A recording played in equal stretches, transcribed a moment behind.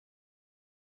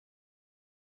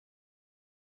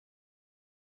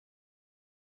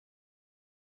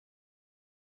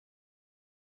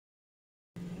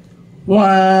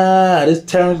Wow, this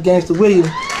Terrance Gangsta Williams,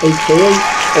 aka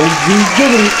OG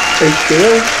Giggity,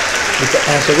 aka with the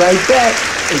answer right back,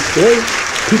 aka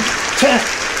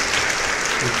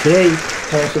aka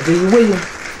Terrance G. Williams.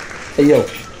 Hey yo,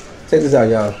 check this out,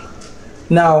 y'all.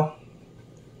 Now,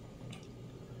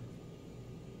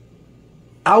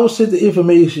 I was sent the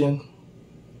information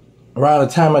around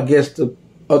the time I guess the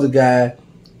other guy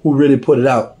who really put it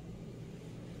out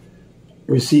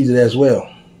received it as well.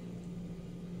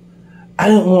 I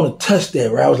didn't want to touch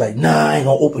that, right? I was like, nah, I ain't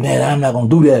gonna open that. I'm not gonna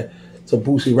do that to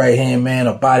Boosie right hand man,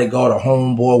 a bodyguard, a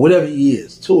homeboy, whatever he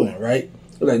is to him, right?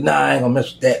 I was like, nah, I ain't gonna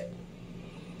mess with that.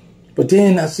 But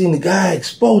then I seen the guy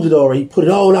expose it already. He put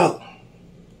it all out.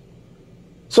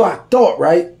 So I thought,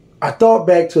 right? I thought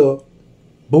back to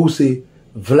Boosie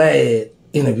Vlad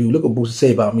interview. Look what Boosie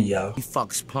say about me, y'all. He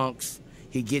fucks punks.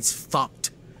 He gets fucked.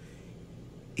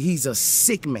 He's a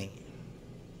sick man.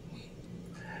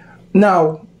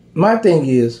 Now, my thing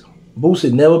is,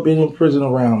 Boosie never been in prison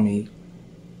around me.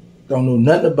 Don't know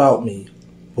nothing about me.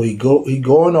 But he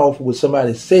going off with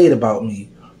somebody said about me.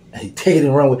 And he take it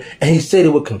and run with, and he said it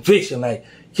with conviction. Like,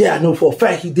 yeah, I know for a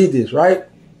fact he did this, right?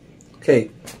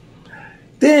 Okay.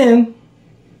 Then,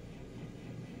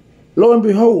 lo and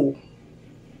behold,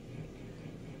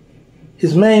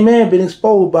 his main man been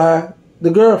exposed by the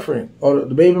girlfriend or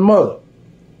the baby mother.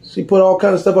 She put all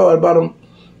kind of stuff out about him.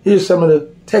 Here's some of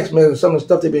the text messages, some of the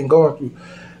stuff they've been going through.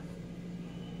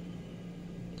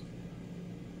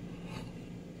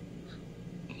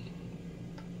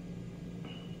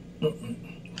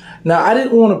 Now, I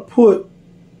didn't want to put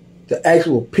the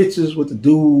actual pictures with the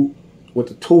dude with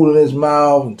the tool in his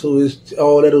mouth and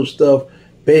all that other stuff,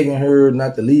 begging her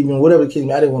not to leave him, whatever the case.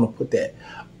 I didn't want to put that.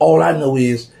 All I know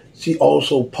is she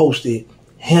also posted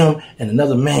him and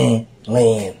another man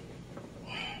laying.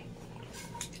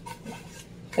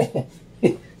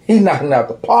 He knocking out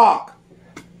the park.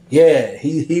 Yeah,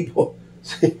 he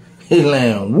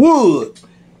laying wood.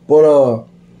 But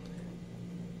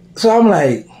so I'm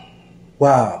like,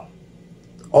 wow,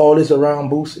 all this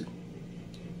around Boosie.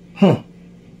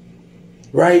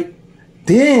 Right?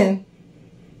 Then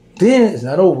it's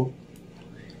not over.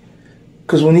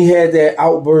 Because when he had that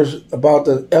outburst about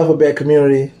the alphabet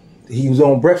community, he was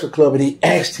on Breakfast Club and he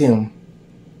asked him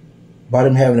about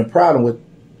him having a problem with,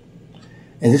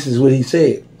 and this is what he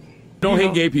said. Don't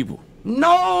hate gay people.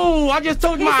 No, I just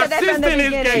told you my assistant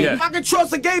is gay. Yes. I can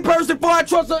trust a gay person before I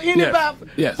trust anybody.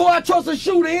 Yes. Before I trust a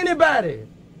shooter, anybody.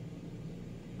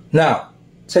 Now,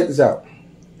 check this out.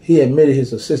 He admitted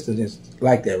his assistant is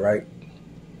like that, right?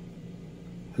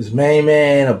 His main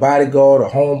man, a bodyguard, a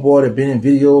homeboy that been in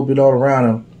video, been all around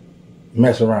him,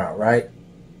 mess around, right?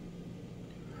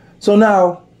 So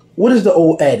now, what is the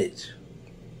old adage?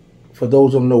 For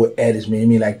those who don't know what adage mean, it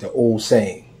mean like the old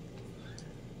saying.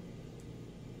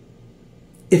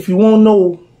 If you want to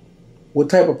know what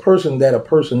type of person that a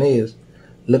person is,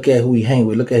 look at who he hang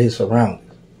with, look at his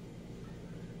surroundings.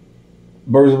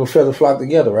 Birds of a feather flock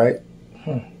together, right?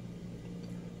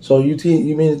 So you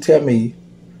mean to tell me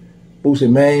Boosie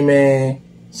main man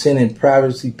sending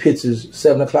privacy pictures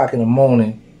 7 o'clock in the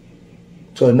morning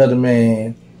to another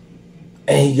man,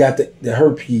 and he got the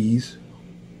herpes.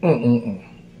 I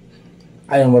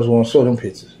didn't much want to show them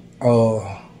pictures.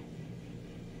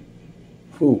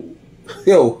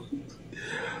 Yo.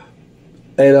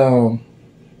 And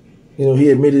you know,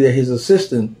 he admitted that his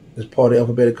assistant is part of the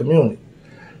alphabetic community.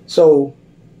 So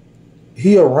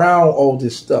he around all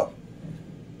this stuff.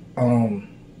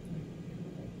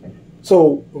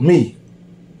 So me,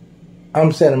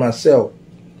 I'm saying to myself,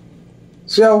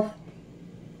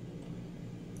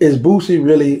 is Boosie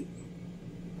really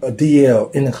a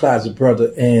DL in the closet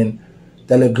brother, and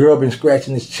that little girl been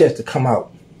scratching his chest to come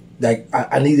out? Like,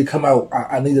 I need to come out.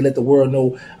 I need to let the world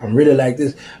know I'm really like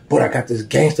this, but I got this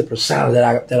gangster persona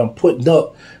that I'm putting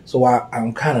up. So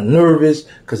I'm kind of nervous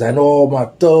because I know all my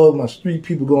thugs, my street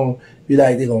people going to be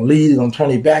like, they're going to leave, they're going to turn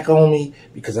their back on me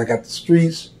because I got the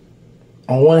streets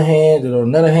on one hand, and on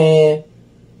another hand,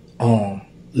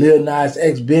 Lil Nas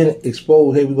X been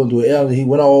exposed. Hey, we're going to do an album. He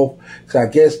went off because I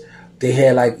guess they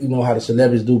had, like, you know how the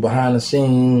celebrities do behind the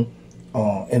scene,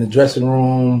 in the dressing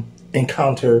room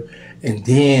encounter, and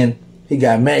then he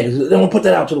got mad because they don't put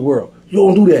that out to the world. You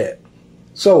don't do that.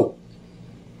 So,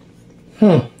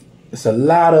 it's a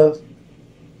lot of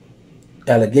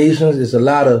allegations. It's a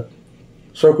lot of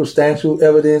circumstantial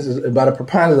evidence. It's about a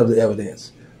preponderance of the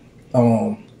evidence.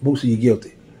 Boosie, you're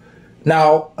guilty.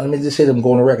 Now, let me just say that I'm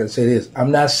going on record and say this. I'm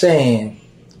not saying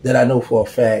that I know for a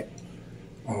fact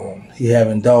he have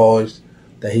indulged,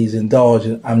 that he's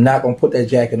indulging. I'm not going to put that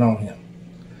jacket on him.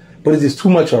 But it's just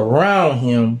too much around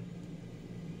him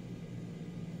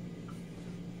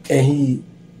and he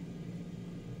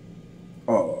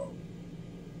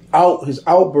his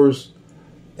outbursts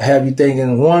have you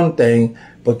thinking one thing,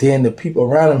 but then the people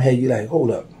around him had you like,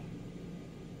 hold up. You know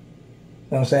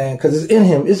what I'm saying? Because it's in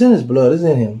him. It's in his blood. It's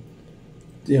in him.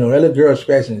 You know, that little girl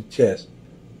scratching his chest.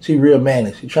 She real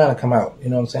manic. She trying to come out. You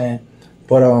know what I'm saying?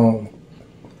 But,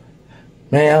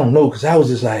 man, I don't know. Because I was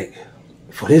just like,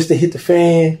 for this to hit the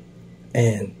fan,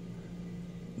 and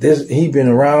this, he been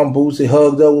around Boosie,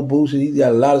 hugged up with Boosie. He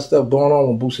got a lot of stuff going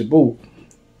on with Boosie Boo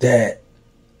that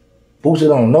Boosie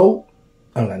don't know.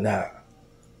 I'm like, nah.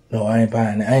 No, I ain't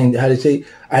buying that. I ain't, how they say,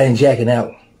 I ain't jacking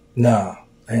out. Nah,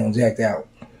 I ain't gonna jack that out.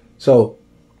 So,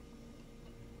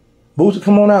 Boosie,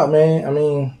 come on out, man. I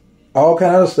mean, all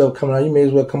kind of other stuff coming out. You may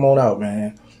as well come on out,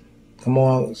 man. Come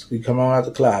on out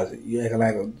the closet. You acting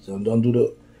like don't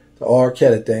do the R.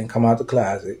 Kelly thing. Come out the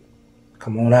closet.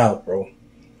 Come on out, bro.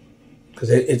 Because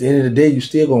at the end of the day, you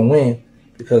still gonna win.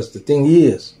 Because the thing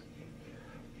is,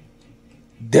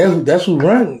 that's who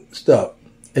run stuff.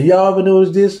 If y'all ever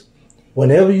noticed this,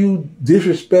 whenever you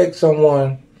disrespect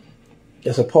someone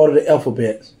that's a part of the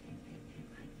alphabet,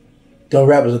 them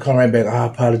rappers will come right back. I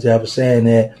apologize for saying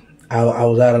that. I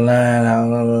was out of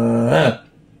line.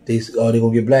 They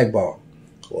gonna get blackballed,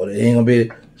 or they ain't gonna be.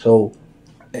 So,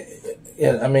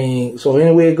 yeah, I mean, so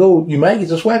anywhere it go, you might get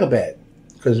your swagger back,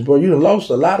 because bro, you done lost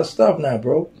a lot of stuff now,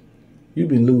 bro. You've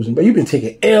been losing, but you've been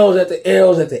taking L's after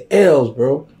L's after L's,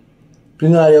 bro. You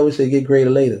know how they always say, get greater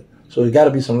later. So there got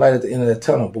to be some light at the end of that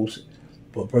tunnel, Boosie.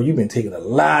 But bro, you've been taking a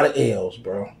lot of L's,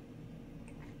 bro.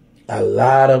 A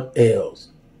lot of L's.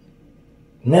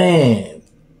 Man.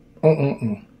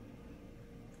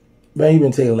 Man, you've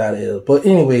been taking a lot of L's. But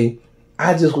anyway,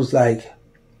 I just was like,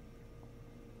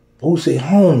 Boosie,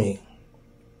 homie,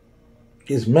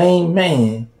 his main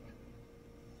man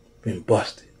been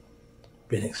busted.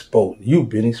 Been exposed. You've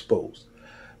been exposed.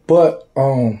 But,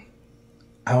 I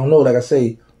don't know, like I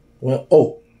say, yeah,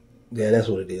 that's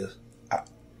what it is.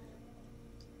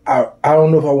 I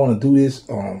don't know if I want to do this.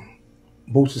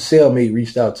 Boosie's cellmate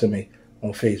reached out to me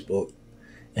on Facebook,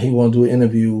 and he want to do an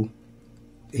interview.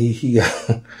 He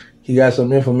got he got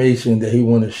some information that he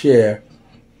want to share.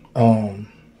 But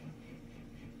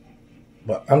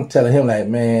I'm telling him, like,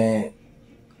 man,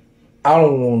 I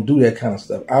don't want to do that kind of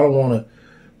stuff. I don't want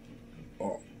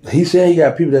to. He said he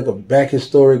got people that could back his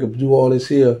story, could do all this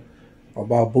here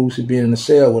about Boosie being in the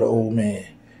cell with an old man.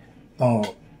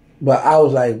 But I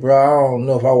was like, bro, I don't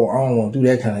know if I don't want to do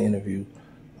that kind of interview.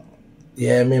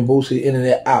 Yeah, I mean, Boosie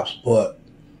internet ops, but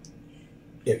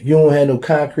if you don't have no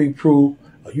concrete proof,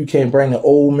 or you can't bring the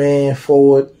old man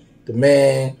forward, the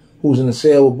man who's in the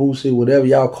cell with Boosie, whatever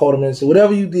y'all called him in, so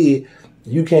whatever you did,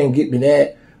 you can't get me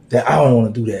that, then I don't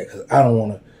want to do that, because I don't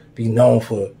want to be known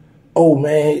for, oh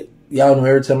man, y'all know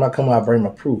every time I come out, I bring my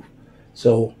proof.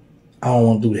 So I don't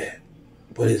want to do that.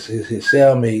 But his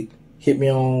cellmate hit me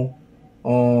on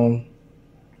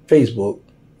Facebook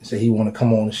and said he want to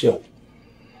come on the show.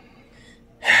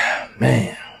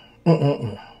 Man, I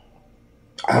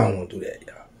don't want to do that,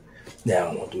 y'all. Yeah, I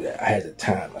don't want to do that. I had to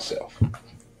time myself.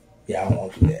 Yeah, I don't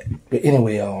want to do that. But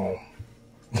anyway,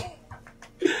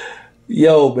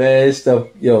 yo, man, stuff,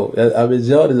 yo, I've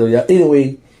enjoyed it though, y'all.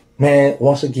 Anyway, man,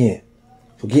 once again,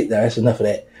 forget that. That's enough of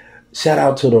that. Shout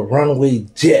out to the Runaway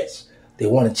Jets. They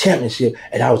won a championship,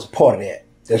 and I was a part of that.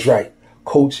 That's right.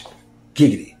 Coach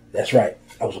Giggity. That's right.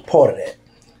 I was a part of that.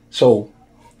 So,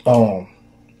 y'all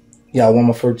won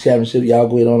my first championship. Y'all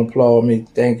go ahead and applaud me.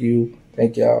 Thank you.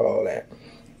 Thank y'all, all that.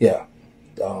 Yeah.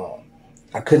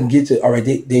 I couldn't get to, all right,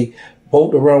 they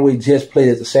both the Runaway Jets played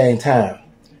at the same time.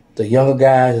 The younger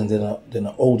guys and then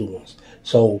the older ones.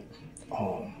 So,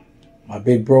 my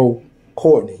big bro,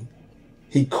 Courtney,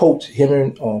 he coached, him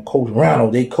and Coach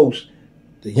Ronald, they coached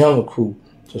the younger crew.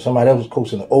 So somebody else was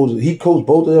coaching the older. He coached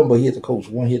both of them, but he had to coach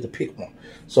one. He had to pick one.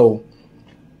 So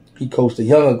he coached the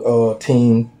younger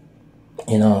team,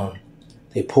 and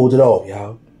they pulled it off,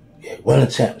 y'all. Yeah, won the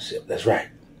championship. That's right.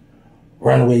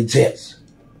 Runaway Jets.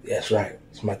 That's right.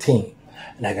 It's my team.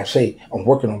 And like I say, I'm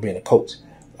working on being a coach.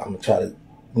 I'm going to try to,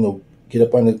 get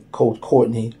up under Coach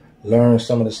Courtney, learn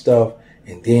some of the stuff,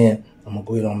 and then I'm going to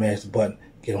go ahead and mash the button,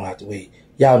 get on out the way.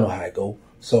 Y'all know how it go.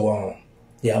 So,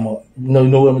 yeah, I'm going to, you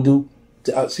know what I'm going to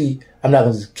do? See, I'm not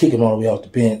going to just kick him all the way off the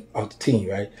bench, off the team,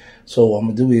 right? So what I'm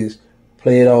going to do is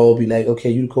play it all, be like, okay,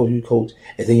 you the coach.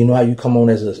 And then you know how you come on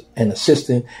as an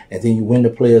assistant, and then you win the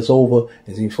players over,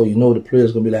 and then before you know, the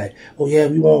players going to be like, oh, yeah,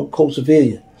 we want Coach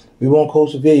Sevilla. We want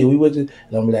Coach Sevilla. We would just,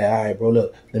 and I'm be like, all right, bro,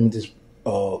 look, let me just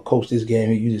coach this game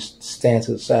here. You just stand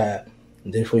to the side.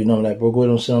 And then before you know, I'm like, bro, go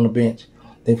ahead and sit on the bench.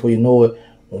 Then before you know it,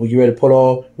 when we get ready to pull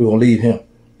off, we're going to leave him.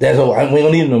 That's all. We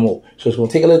don't need them no more. So it's gonna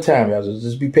take a little time, y'all. So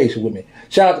just be patient with me.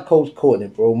 Shout out to Coach Courtney,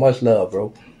 bro. Much love,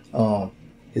 bro.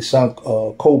 His son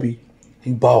Kobe,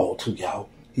 he balled too, y'all.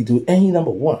 He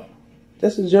number 1.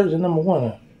 That's his jersey, number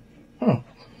 1.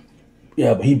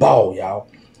 Yeah, but he balled, y'all.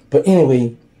 But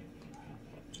anyway,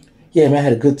 yeah, man, I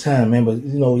had a good time, man. But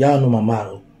you know, y'all know my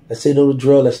motto. Let's say no to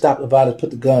drugs. Let's stop the violence.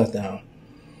 Put the guns down.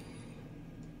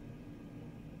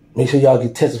 Make sure y'all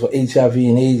get tested for HIV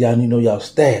and AIDS. Y'all need to know y'all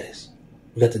status.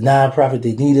 We got the nonprofit,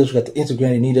 they need us. We got the Instagram,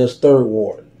 they need us. Third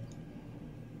Ward.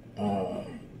 You know,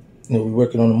 we're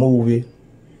working on the movie.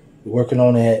 We're working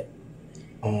on that.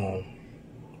 We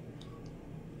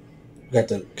got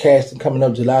the casting coming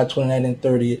up July 29th and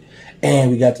 30th.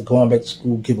 And we got the going back to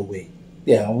school giveaway.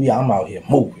 Yeah, I'm out here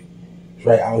moving.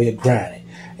 Right, out here grinding.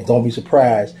 And don't be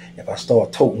surprised if I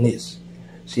start toting this.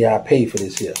 See, I paid for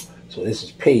this here. So this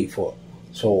is paid for.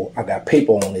 So I got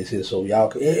paper on this here. So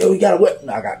y'all, hey, we got a what?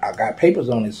 I got papers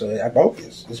on this. So I bought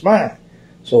this. It's mine.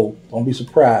 So don't be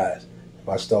surprised if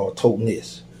I start toting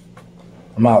this.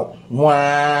 I'm out.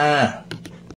 Wah.